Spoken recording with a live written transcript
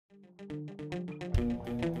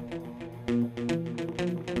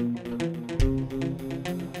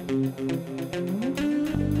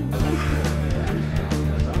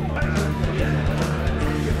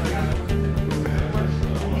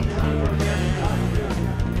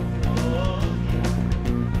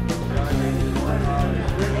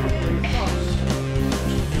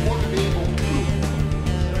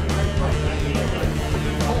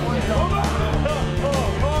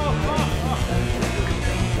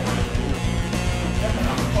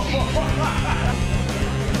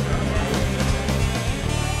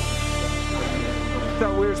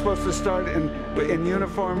Thought we were supposed to start in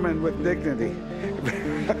uniform and with dignity.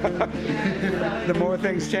 The more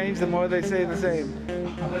things change, the more they say the same.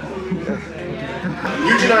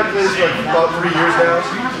 Eugene and I played for about 3 years now.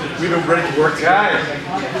 We've been ready to work together.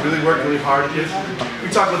 Really worked really hard at this. We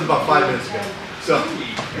talked about this about 5 minutes ago. So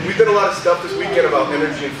we've done a lot of stuff this weekend about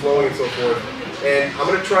energy and flowing and so forth. And I'm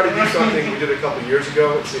going to try to do something we did a couple years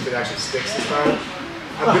ago and see if it actually sticks this time.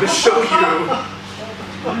 I'm going to show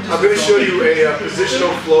you a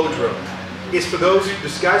positional flow drill. It's for those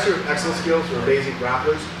guys who have excellent skills, who are amazing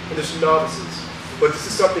grapplers, and there's some novices. But this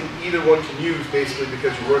is something either one can use basically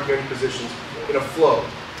because you're working on positions in a flow.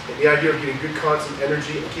 And the idea of getting good constant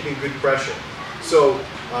energy and keeping good pressure. So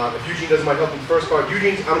if Eugene doesn't mind helping the first part, I'm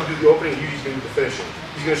going to do the opening and Eugene's going to do the finishing.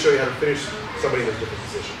 He's going to show you how to finish somebody in those different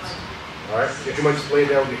positions. Alright? If you mind just laying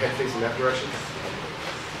down with your head facing that direction.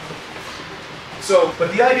 So,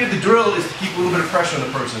 but the idea of the drill is to keep a little bit of pressure on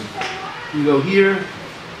the person. You go here,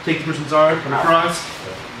 take the person's arm, come across,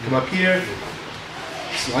 come up here,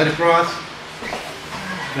 slide across,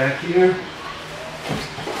 back here,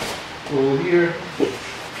 pull here,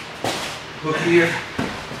 hook here,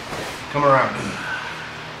 come around.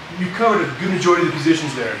 You've covered a good majority of the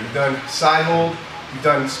positions there. You've done side hold, you've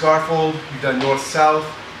done scarf hold, you've done north-south,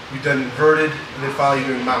 you've done inverted, and then finally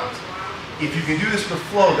you're doing mount. If you can do this for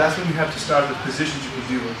flow, that's when you have to start with positions you can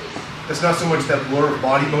do. That's not so much that blur of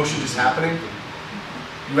body motion just happening.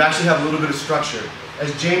 You actually have a little bit of structure.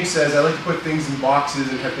 As James says, I like to put things in boxes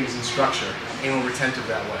and have things in structure. Anal retentive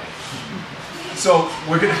that way. So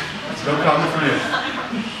we're gonna, that's no problem for you.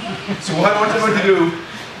 So what I want you to do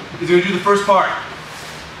is you're gonna do the first part.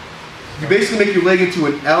 You basically make your leg into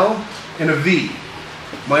an L and a V.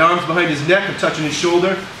 My arm's behind his neck, I'm touching his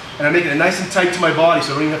shoulder, and I'm making it nice and tight to my body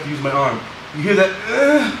so I don't even have to use my arm. You hear that?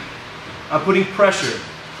 I'm putting pressure.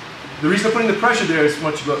 The reason I'm putting the pressure there is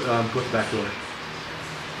once you go to the back door.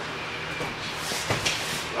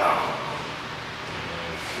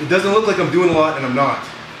 It doesn't look like I'm doing a lot, and I'm not.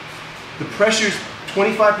 The pressure's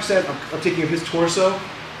 25% I'm taking of his torso,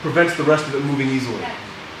 prevents the rest of it moving easily.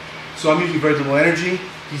 So I'm using very little energy,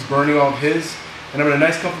 he's burning all of his, and I'm in a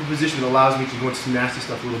nice comfortable position that allows me to go into some nasty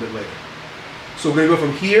stuff a little bit later. So we're going to go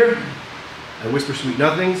from here, I whisper sweet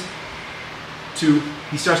nothings, to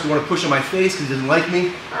he starts to want to push on my face because he doesn't like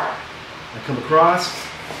me. I come across,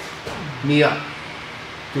 knee up.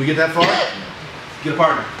 Can we get that far? Get a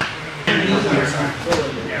partner.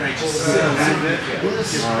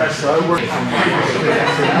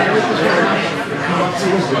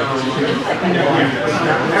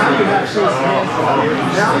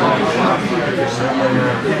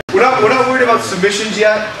 We're not worried about submissions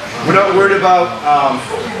yet. We're not worried about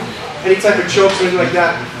any type of chokes or anything like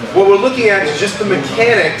that. What we're looking at is just the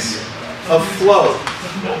mechanics of flow,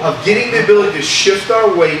 of getting the ability to shift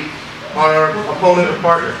our weight on our opponent or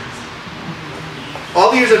partner. All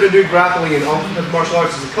the years I've been doing grappling and all martial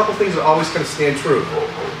arts, there's a couple things that always kind of stand true.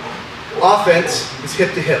 Offense is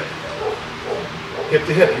hip to hip. Hip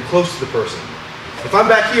to hip, you're close to the person. If I'm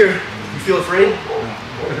back here, you feel afraid?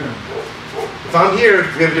 If I'm here,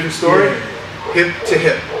 we have a different story. Hip to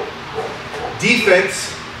hip.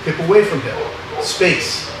 Defense, hip away from hip.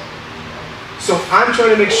 Space. So I'm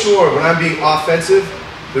trying to make sure when I'm being offensive,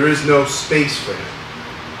 there is no space for him.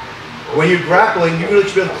 When you're grappling, you really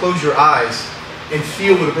should be able to close your eyes and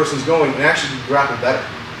feel where the person's going and actually grapple better.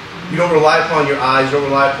 You don't rely upon your eyes, you don't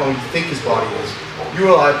rely upon what you think his body is. You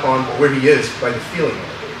rely upon where he is by the feeling of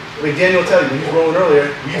it. I mean, Daniel will tell you, when he was rolling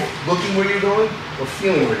earlier, were you looking where you're going or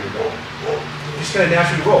feeling where you're going? You just kind of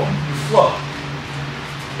naturally roll, you flow.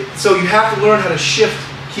 So you have to learn how to shift,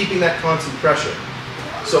 keeping that constant pressure.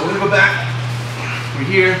 So we're gonna go back,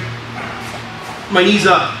 we're here, my knee's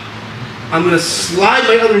up. I'm gonna slide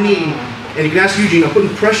my other knee, and you can ask Eugene, I'm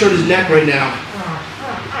putting pressure on his neck right now,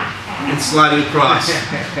 and sliding across.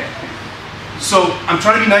 So I'm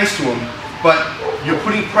trying to be nice to him, but you're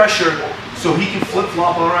putting pressure so he can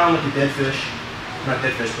flip-flop all around like a dead fish. Not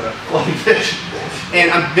dead fish, but a floating fish.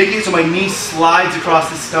 And I'm making it so my knee slides across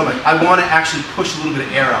his stomach. I want to actually push a little bit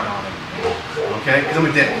of air out on him. Okay? Because I'm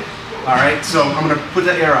a dick. Alright? So I'm going to put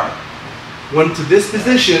that air out. When to this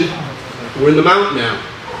position, we're in the mount now.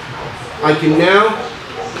 I can now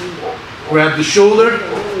grab the shoulder,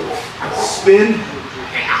 spin,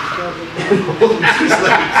 and hold his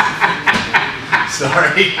legs.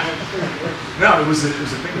 Sorry. No, it was a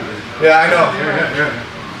thing. Yeah, I know.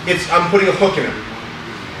 Yeah. I'm putting a hook in him.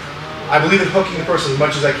 I believe in hooking the person as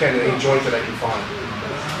much as I can in any joint that I can find.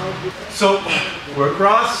 So, we're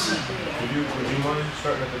across. Would you mind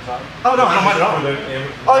starting at the top? Oh, no, I don't mind at all.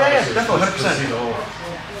 Oh, yeah, definitely,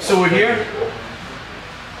 100%. So we're here.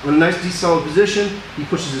 We're in a nice, decent, solid position. He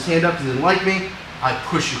pushes his hand up, he doesn't like me. I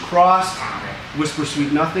push across, whisper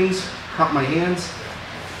sweet nothings, cup my hands.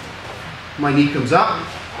 My knee comes up.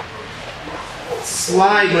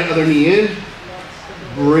 Slide my other knee in.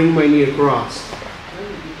 Bring my knee across.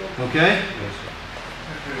 Okay?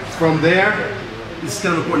 From there, this is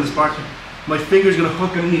kind of important, this part. My finger's going to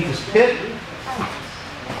hook underneath this pit.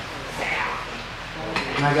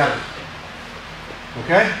 And I got it.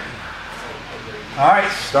 Okay?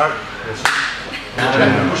 Alright, start.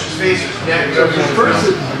 Push his face, his neck.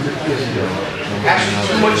 First, actually,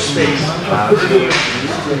 too much space.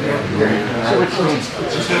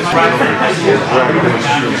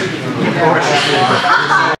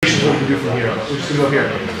 We're just going to go here.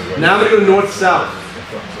 Now I'm going to go north-south.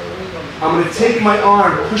 I'm going to take my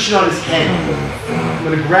arm, push it on his head. I'm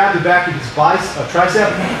going to grab the back of his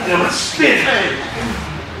tricep, and I'm going to spin.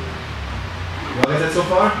 You like that so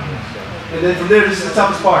far? And then from there, this is the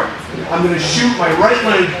toughest part. I'm going to shoot my right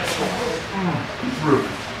leg through.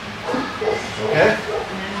 Okay?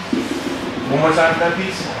 One more time for that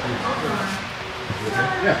piece.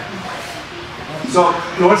 Yeah. So,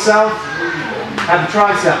 north-south, have the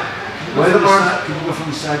tricep. Can you go from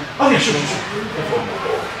the side? Oh, yeah, sure.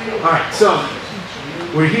 Alright, so,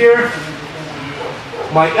 we're here.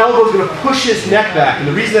 My elbow's going to push his neck back. And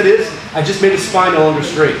the reason that is, I just made his spine no longer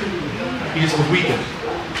straight. He just was weakened.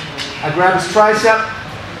 I grab his tricep.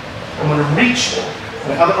 I'm going to reach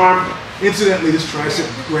my other arm. Incidentally, this tricep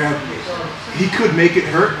grab, he could make it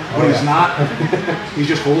hurt, but he's not. He's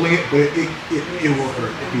just holding it, but it will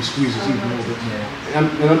hurt if he squeezes even a little bit more.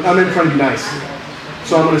 I'm in front of you nice.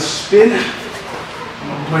 So I'm going to spin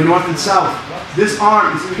my north and south. This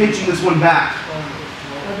arm is pinching this one back.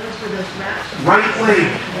 Right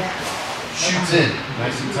leg shoots in,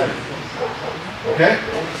 nice and tight. Okay?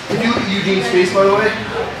 If you look at Eugene's face, by the way,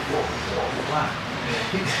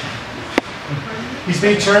 he's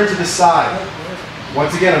being turned to the side.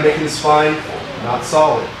 Once again, I'm making the spine not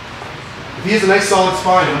solid. If he has a nice solid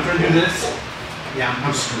spine, I'm trying to do this, yeah,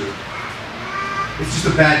 I'm screwed. It's just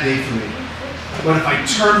a bad day for me. But if I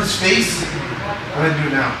turn his face, I'm going to do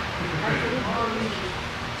it now.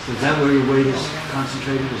 So is that where your weight is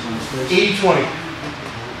concentrated, is on his face? 80-20.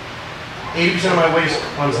 80% of my weight is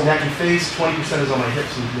on his neck and face, 20% is on my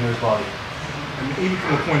hips and near his body. I mean, even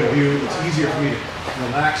from the point of view, it's easier for me to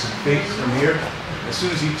relax and think from here. As soon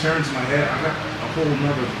as he turns my head, I've got a whole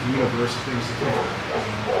nother universe of things to think about.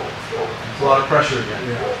 It's a lot of pressure again.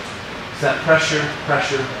 Yeah. It's that pressure,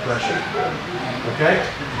 pressure, pressure. Okay?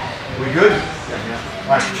 We good? Yeah.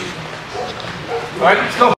 All right. All right,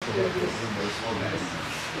 let's go.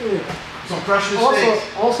 Some pressure in his face.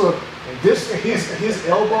 Also, his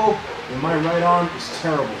elbow in my right arm is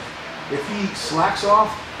terrible. If he slacks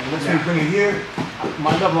off and lets me bring it here,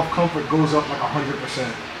 my level of comfort goes up like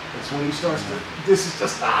 100%. It's when he starts to, this is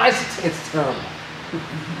just, it's terrible.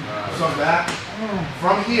 So I'm back.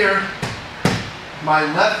 From here, my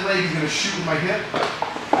left leg is going to shoot with my hip.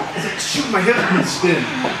 As I shoot with my hip, I'm going to spin. I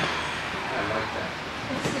like that.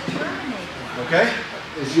 Okay?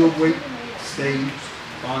 Is your weight staying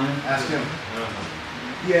on him? Ask him.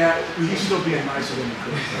 Yeah, he's still being nicer than he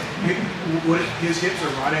could. His hips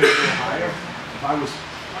are riding a little higher. If I was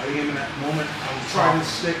fighting him in that moment, I would try to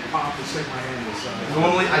pop and stick my hand inside.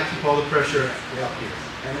 Normally, I keep all the pressure up here.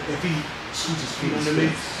 And if he scoots his feet into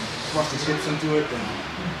me, thrust his hips into it, then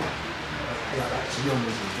that's real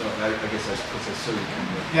misery. I guess that's so you can.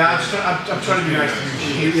 Yeah, I'm trying to be nice to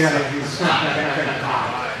you. He's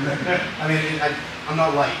I mean, I'm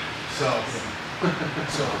not light, so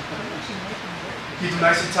keep him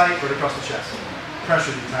nice and tight right across the chest.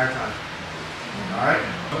 Pressure the entire time. All right?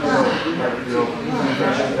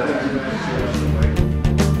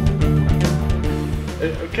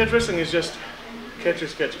 Catch wrestling is just catch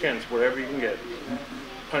as catch can. It's wherever you can get.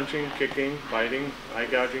 Punching, kicking, biting, eye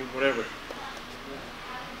gouging, whatever.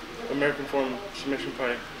 American form submission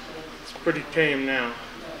fight. It's pretty tame now,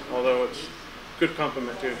 although it's a good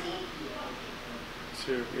complement to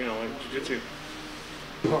like jiu-jitsu.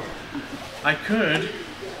 I could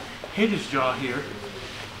hit his jaw here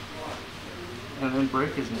and then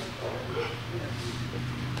break his neck.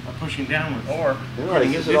 pushing downward, or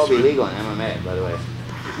This would all be legal in MMA, by the way.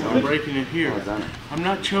 I'm breaking it here. I've done it. I'm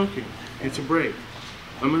not choking. It's a break.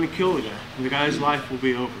 I'm going to kill the guy, and the guy's life will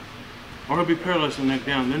be over. Or he'll be paralyzed and neck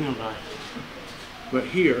down, then he'll die. But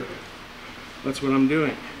here, that's what I'm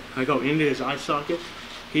doing. I go into his eye socket.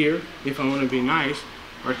 Here, if I want to be nice,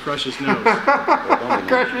 or I crush his nose.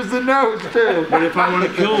 Crushes the nose too. But if I want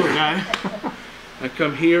to kill the guy, I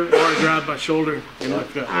come here, or I grab my shoulder and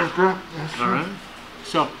lift up. All right?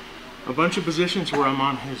 So, a bunch of positions where I'm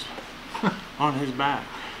on his back.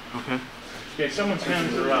 Okay? Okay, someone's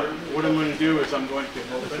hands are up. What I'm going to do is I'm going to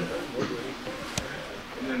open,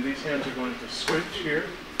 and then these hands are going to switch here,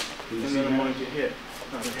 and then I'm going to hit.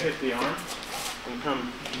 I'm going to hit the arm, and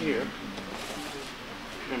come here,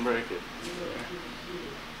 and break it.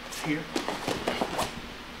 Here.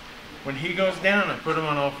 When he goes down, I put him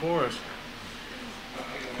on all fours.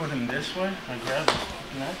 Put him this way, I grab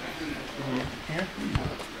his neck, here,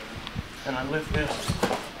 and I lift this.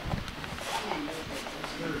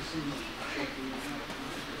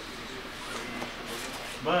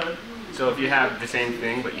 But so if you have the same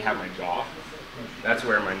thing, but you have my jaw, that's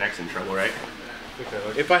where my neck's in trouble, right?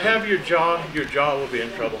 If I have your jaw will be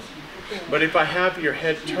in trouble. But if I have your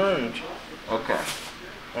head turned, okay,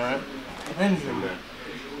 all right,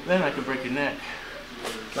 then I can break your neck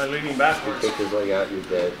by leaning backwards. Take his leg out, you're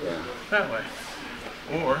dead. Yeah. That way.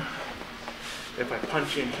 Or if I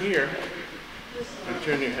punch in here and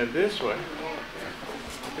turn your head this way,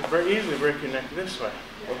 I can very easily break your neck this way.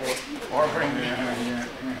 Or bring the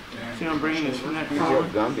see, I'm bringing this neck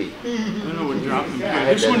forward. Gumby. Then I would drop him here.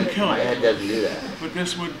 This wouldn't kill him. My head doesn't do that. But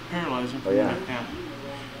this would paralyze him from the neck down.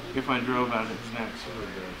 If I drove out his neck.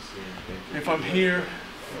 If I'm here,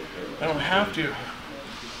 I don't have to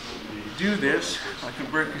do this. I can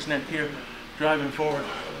break his neck here, drive him forward.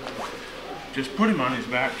 Just put him on his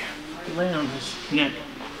back, lay on his neck,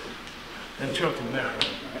 and choke him there.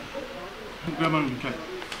 Grab on him tight.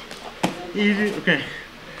 Easy, okay.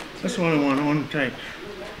 That's what I want. I want him tight.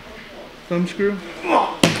 Thumb screw.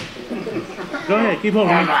 Go ahead, keep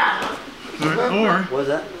holding. Or what was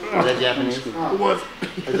that? Was that Japanese? What?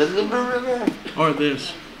 Or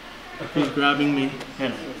this. He's grabbing me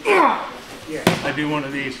and I do one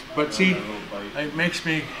of these. But see, it makes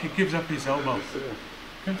me, it gives up his elbow.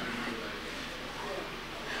 Okay.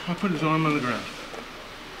 I put his arm on the ground.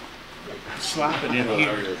 Slap it in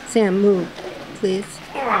here. Sam, move, please.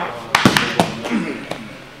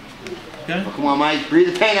 Okay? Oh, come on, Mike.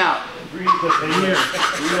 Breathe the pain out. Breathe the pain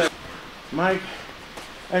here. Mike,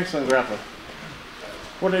 excellent grappler.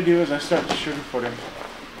 What I do is I start to sugarfoot him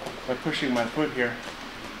by pushing my foot here.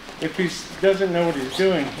 If he doesn't know what he's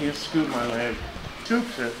doing, he'll scoop my leg.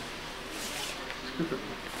 Scoops it. Scoop it.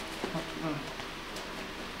 Oh.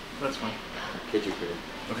 That's fine. Get your crib.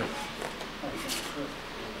 Okay.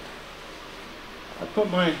 I put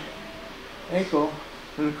my ankle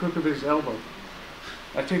in the crook of his elbow.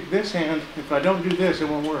 I take this hand. If I don't do this, it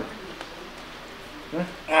won't work. Okay?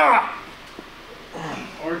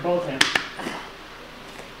 Or both hands.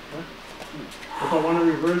 Okay? If I want to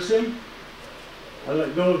reverse him, I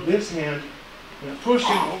let go of this hand and I push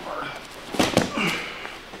him over.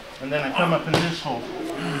 And then I come up in this hold.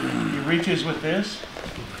 He reaches with this.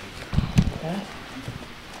 Okay?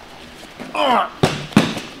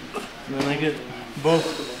 And then I get both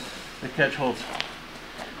the catch holds.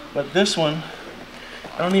 But this one,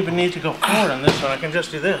 I don't even need to go forward on this one. I can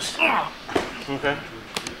just do this. Okay?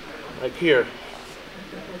 Like here.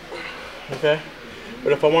 Okay?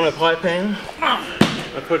 But if I want to apply pain,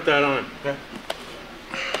 I put that on. Okay?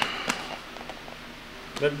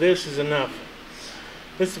 But this is enough.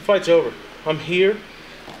 The fight's over. I'm here.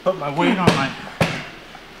 Put my weight on my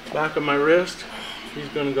back of my wrist. He's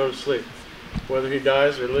going to go to sleep. Whether he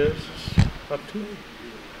dies or lives, it's up to me.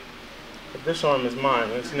 But this arm is mine.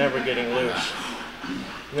 It's never getting loose.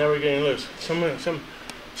 Never getting loose. Some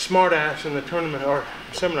smart ass in the tournament or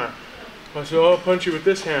seminar. I said, "Oh, I'll punch you with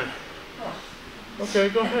this hand." Okay,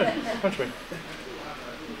 go ahead. Punch me.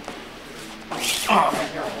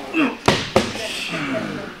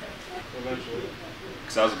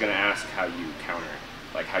 Because I was going to ask how you counter,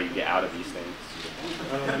 like how you get out of these things.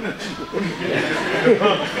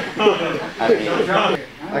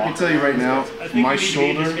 I can tell you right now, my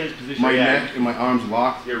shoulder, my neck, and my arms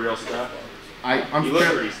locked. Your real stuff. I'm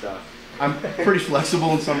pretty stuff. I'm pretty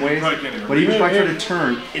flexible in some ways, but even if I try to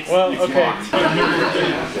turn, it's locked.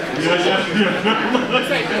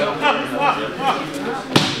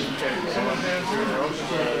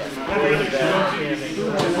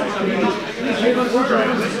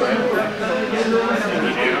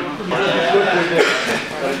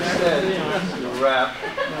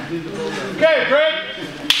 Okay, break.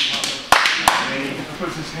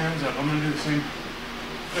 puts his hands up. I'm going to do the same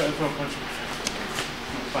throw punch.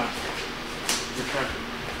 Fast. Retract it.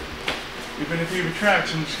 Even if he retracts,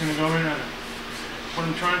 I'm just going to go in at it. What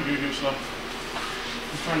I'm trying to do is slow.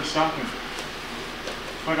 I'm trying to stop him.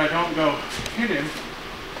 But I don't go hit him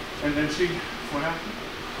and then see what happens.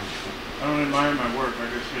 I don't admire my work, I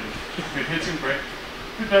just hit it. If it hits him, great.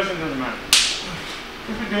 If it doesn't matter.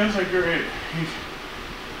 If it does, like you're it. He's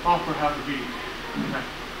off for half a beat. Okay.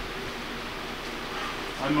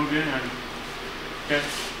 I move in at him. Okay.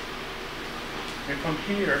 If I'm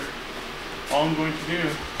here, all I'm going to do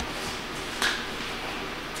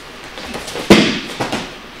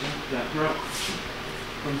that throw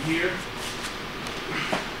from here,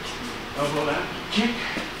 elbow that, kick,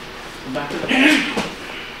 and back to the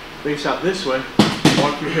face out this way,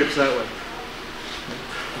 walk your hips that way.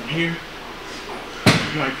 From here,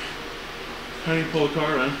 like, honey, pull the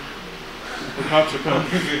car around. The cops are coming.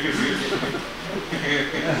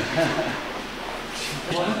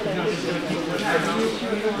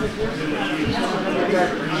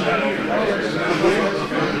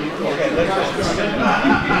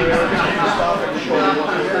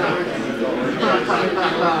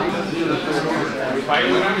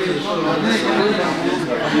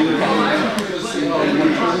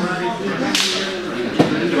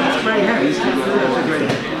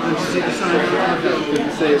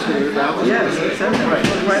 Yes, it says it right.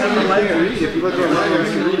 It's right on the light. If you look online, you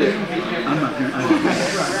can read it. I'm not going to.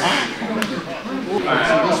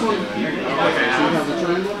 This one? Okay, so you have the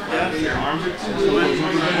triangle? Yeah. Your arms are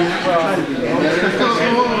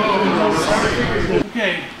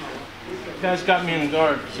Okay, guy's got me in the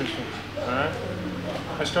guard position. Alright?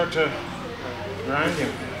 I start to grind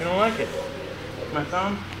him. You don't like it. My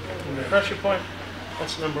thumb, and the pressure point,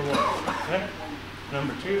 that's number one. Okay?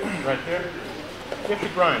 Number two, right there. You have to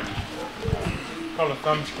grind. Called a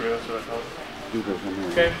thumb screw, that's what I call it.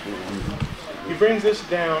 Okay? He brings this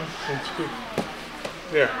down and screw.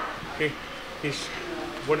 There.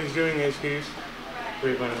 What he's doing is he's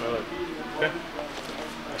rebuilding my leg. Okay?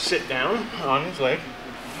 I sit down on his leg.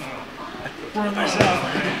 Throw this out.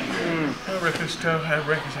 I rip his toe, I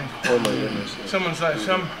break his ankle. Oh my goodness. Someone's like,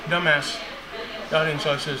 some dumbass got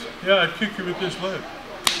inside says, yeah, I'd kick you with this leg.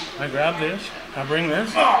 I grab this, I bring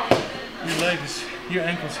this. Your leg is, your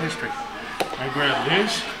ankle's history. I grab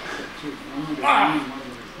this.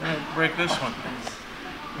 And I break this one.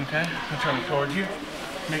 Okay? I turn towards you.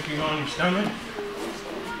 Make you go on your stomach.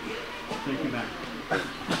 Take you back.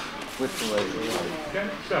 With the leg. Okay,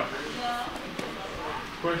 so.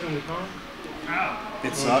 Question to come?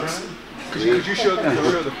 It sucks. Could you show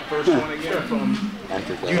the first one again?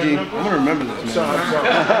 Eugene, I'm going to remember this.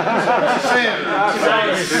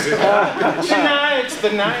 Tonight's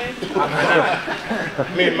the night.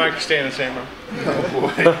 Me and Mike stay in the same room. Oh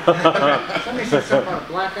boy. Somebody said something about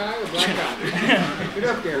black eye or black eye. Get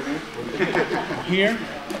up there, man. Here.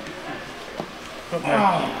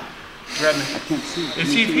 Grab me. You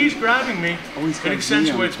see, if he's grabbing me, it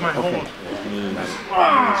accentuates my hold.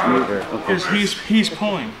 Because he's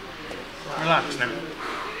pulling. Relax now.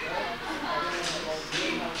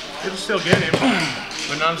 It'll still get him,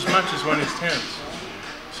 but not as much as when he's tense.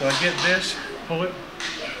 So I get this, pull it,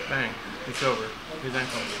 bang, it's over. His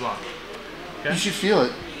ankle is locked. Okay? You should feel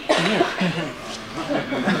it.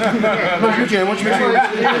 Look, Eugene, I want you to feel it.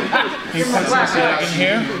 He puts his leg in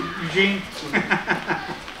here. Eugene.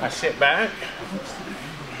 I sit back.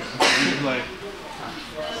 Like,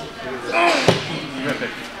 rip it.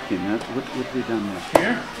 What have you done there?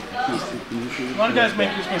 Here? A lot of guys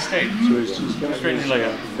make this mistake. Straighten your leg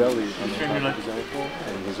out. Straighten your leg.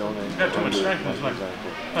 He's got too much strength in his leg.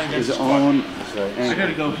 His own. I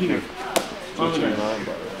gotta go here.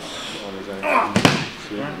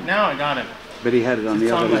 Now I got him. But he had it on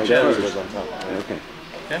the other leg first. Okay?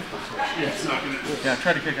 Okay. Yeah,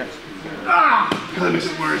 try to kick out. God, this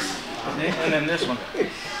is worse. And then this one.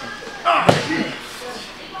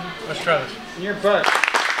 Let's try this. In your butt.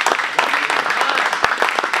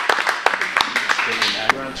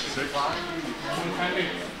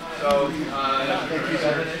 So,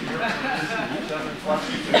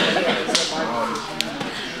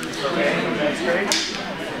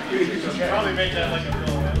 Probably make that like a